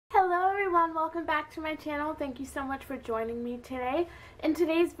everyone, welcome back to my channel. Thank you so much for joining me today. In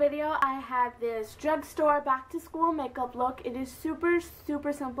today's video, I have this drugstore back to school makeup look. It is super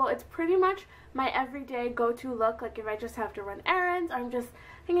simple. It's pretty much my everyday go-to look, like if I just have to run errands or I'm just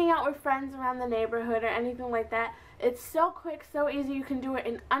hanging out with friends around the neighborhood or anything like that. It's so quick, so easy. You can do it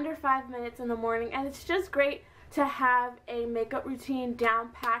in under 5 minutes in the morning, and it's just great to have a makeup routine down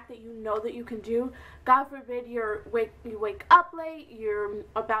packed that you know that you can do. God forbid you wake up late, you're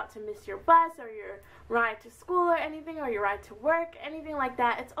about to miss your bus or your ride to school or anything, or your ride to work, anything like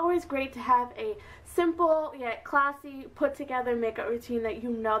that. It's always great to have a simple yet classy put together makeup routine that you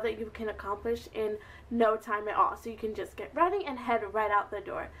know that you can accomplish in no time at all. So you can just get ready and head right out the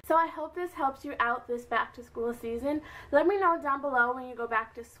door. So I hope this helps you out this back to school season. Let me know down below when you go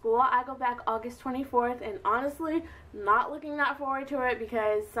back to school. I go back August 24th, and honestly, not looking that forward to it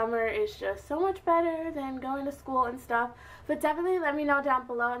because summer is just so much better than going to school and stuff. But definitely let me know down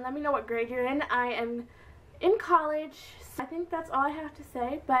below and let me know what grade you're in. I am in college, so I think that's all I have to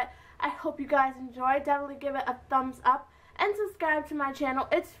say, but I hope you guys enjoy. Definitely give it a thumbs up and subscribe to my channel.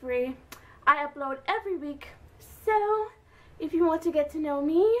 It's free. I upload every week, so if you want to get to know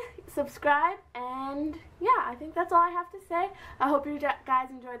me, subscribe, and yeah, I think that's all I have to say. I hope you guys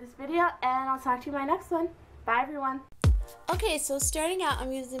enjoyed this video, and I'll talk to you in my next one. Bye everyone. Okay, so starting out,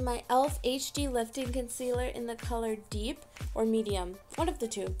 I'm using my e.l.f. HD Lifting Concealer in the color Deep or Medium, one of the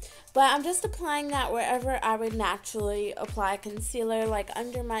two. But I'm just applying that wherever I would naturally apply concealer, like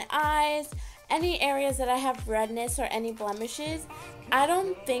under my eyes, any areas that I have redness or any blemishes. I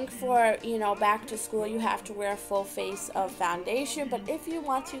don't think for, back to school you have to wear a full face of foundation, but if you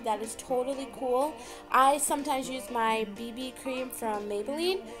want to, that is totally cool. I sometimes use my BB cream from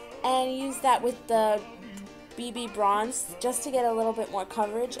Maybelline and use that with the BB bronze just to get a little bit more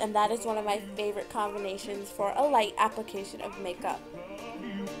coverage, and that is one of my favorite combinations for a light application of makeup.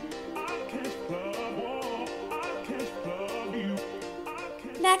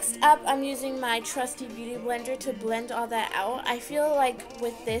 Next up, I'm using my trusty beauty blender to blend all that out. I feel like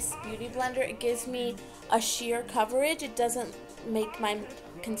with this beauty blender, it gives me a sheer coverage. It doesn't make my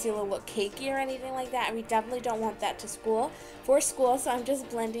concealer look cakey or anything like that, and we definitely don't want that for school, so I'm just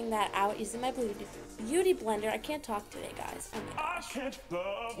blending that out using my beauty blender. I can't talk today, guys. Oh my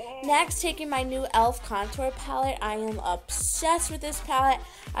gosh. Next, taking my new e.l.f. contour palette. I am obsessed with this palette.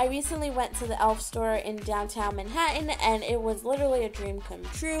 I recently went to the e.l.f. store in downtown Manhattan, and it was literally a dream come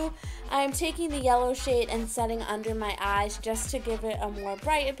true. I am taking the yellow shade and setting under my eyes just to give it a more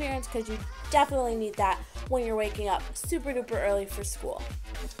bright appearance, because you definitely need that when you're waking up super duper early for school.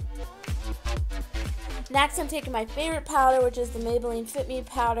 Next, I'm taking my favorite powder, which is the Maybelline Fit Me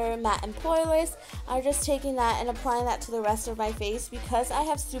Powder Matte and Poreless. I'm just taking that and applying that to the rest of my face. Because I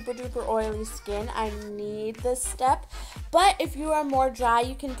have super duper oily skin, I need this step. But if you are more dry,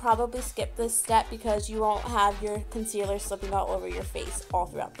 you can probably skip this step because you won't have your concealer slipping all over your face all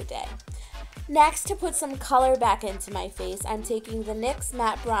throughout the day. Next, to put some color back into my face, I'm taking the NYX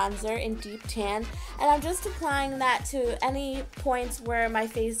Matte Bronzer in Deep Tan, and I'm just applying that to any points where my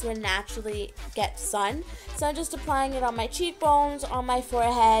face would naturally get sun. So I'm just applying it on my cheekbones, on my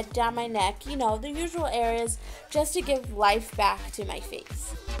forehead, down my neck, the usual areas, just to give life back to my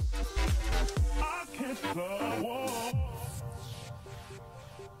face.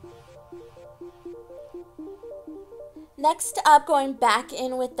 Next up, going back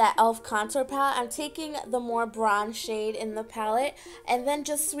in with that e.l.f. contour palette, I'm taking the more bronze shade in the palette and then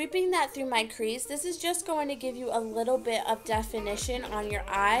just sweeping that through my crease. This is just going to give you a little bit of definition on your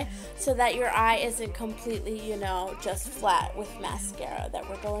eye so that your eye isn't completely, just flat with mascara that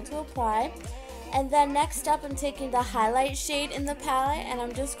we're going to apply. And then next up, I'm taking the highlight shade in the palette and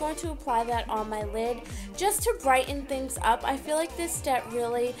I'm just going to apply that on my lid just to brighten things up. I feel like this step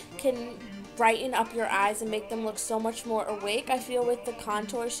really can brighten up your eyes and make them look so much more awake. I feel with the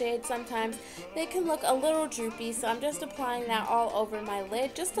contour shade sometimes they can look a little droopy, so I'm just applying that all over my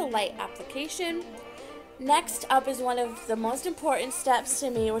lid, just a light application. Next up is one of the most important steps to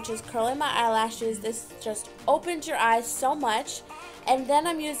me, which is curling my eyelashes. This just opens your eyes so much. And then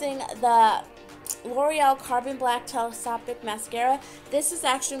I'm using the L'Oreal Carbon Black Telescopic Mascara. This is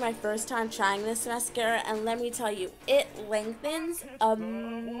actually my first time trying this mascara, and let me tell you, it lengthens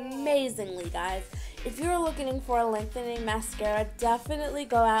amazingly, guys. If you're looking for a lengthening mascara, definitely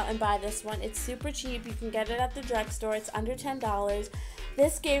go out and buy this one. It's super cheap. You can get it at the drugstore. It's under $10.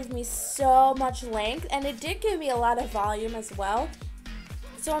 This gave me so much length, and it did give me a lot of volume as well.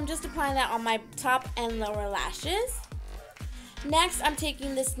 So I'm just applying that on my top and lower lashes. Next, I'm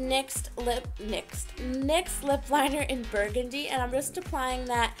taking this NYX lip liner in burgundy, and I'm just applying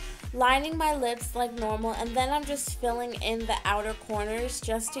that, lining my lips like normal, and then I'm just filling in the outer corners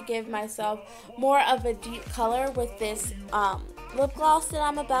just to give myself more of a deep color with this lip gloss that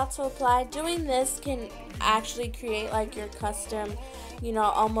I'm about to apply. Doing this can actually create like your custom, you know,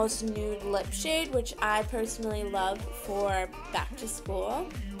 almost nude lip shade, which I personally love for back to school.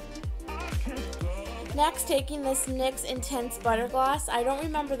 Next, taking this NYX Intense Butter Gloss. I don't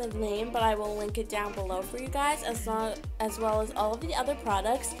remember the name, but I will link it down below for you guys, as well as all of the other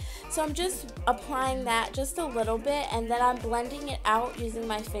products. So I'm just applying that just a little bit, and then I'm blending it out using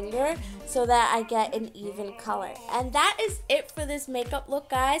my finger so that I get an even color. And that is it for this makeup look,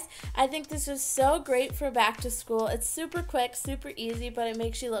 guys. I think this was so great for back to school. It's super quick, super easy, but it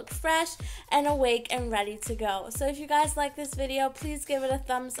makes you look fresh and awake and ready to go. So if you guys like this video, please give it a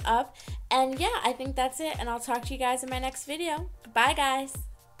thumbs up. And yeah, I think that's it, and I'll talk to you guys in my next video. Bye, guys.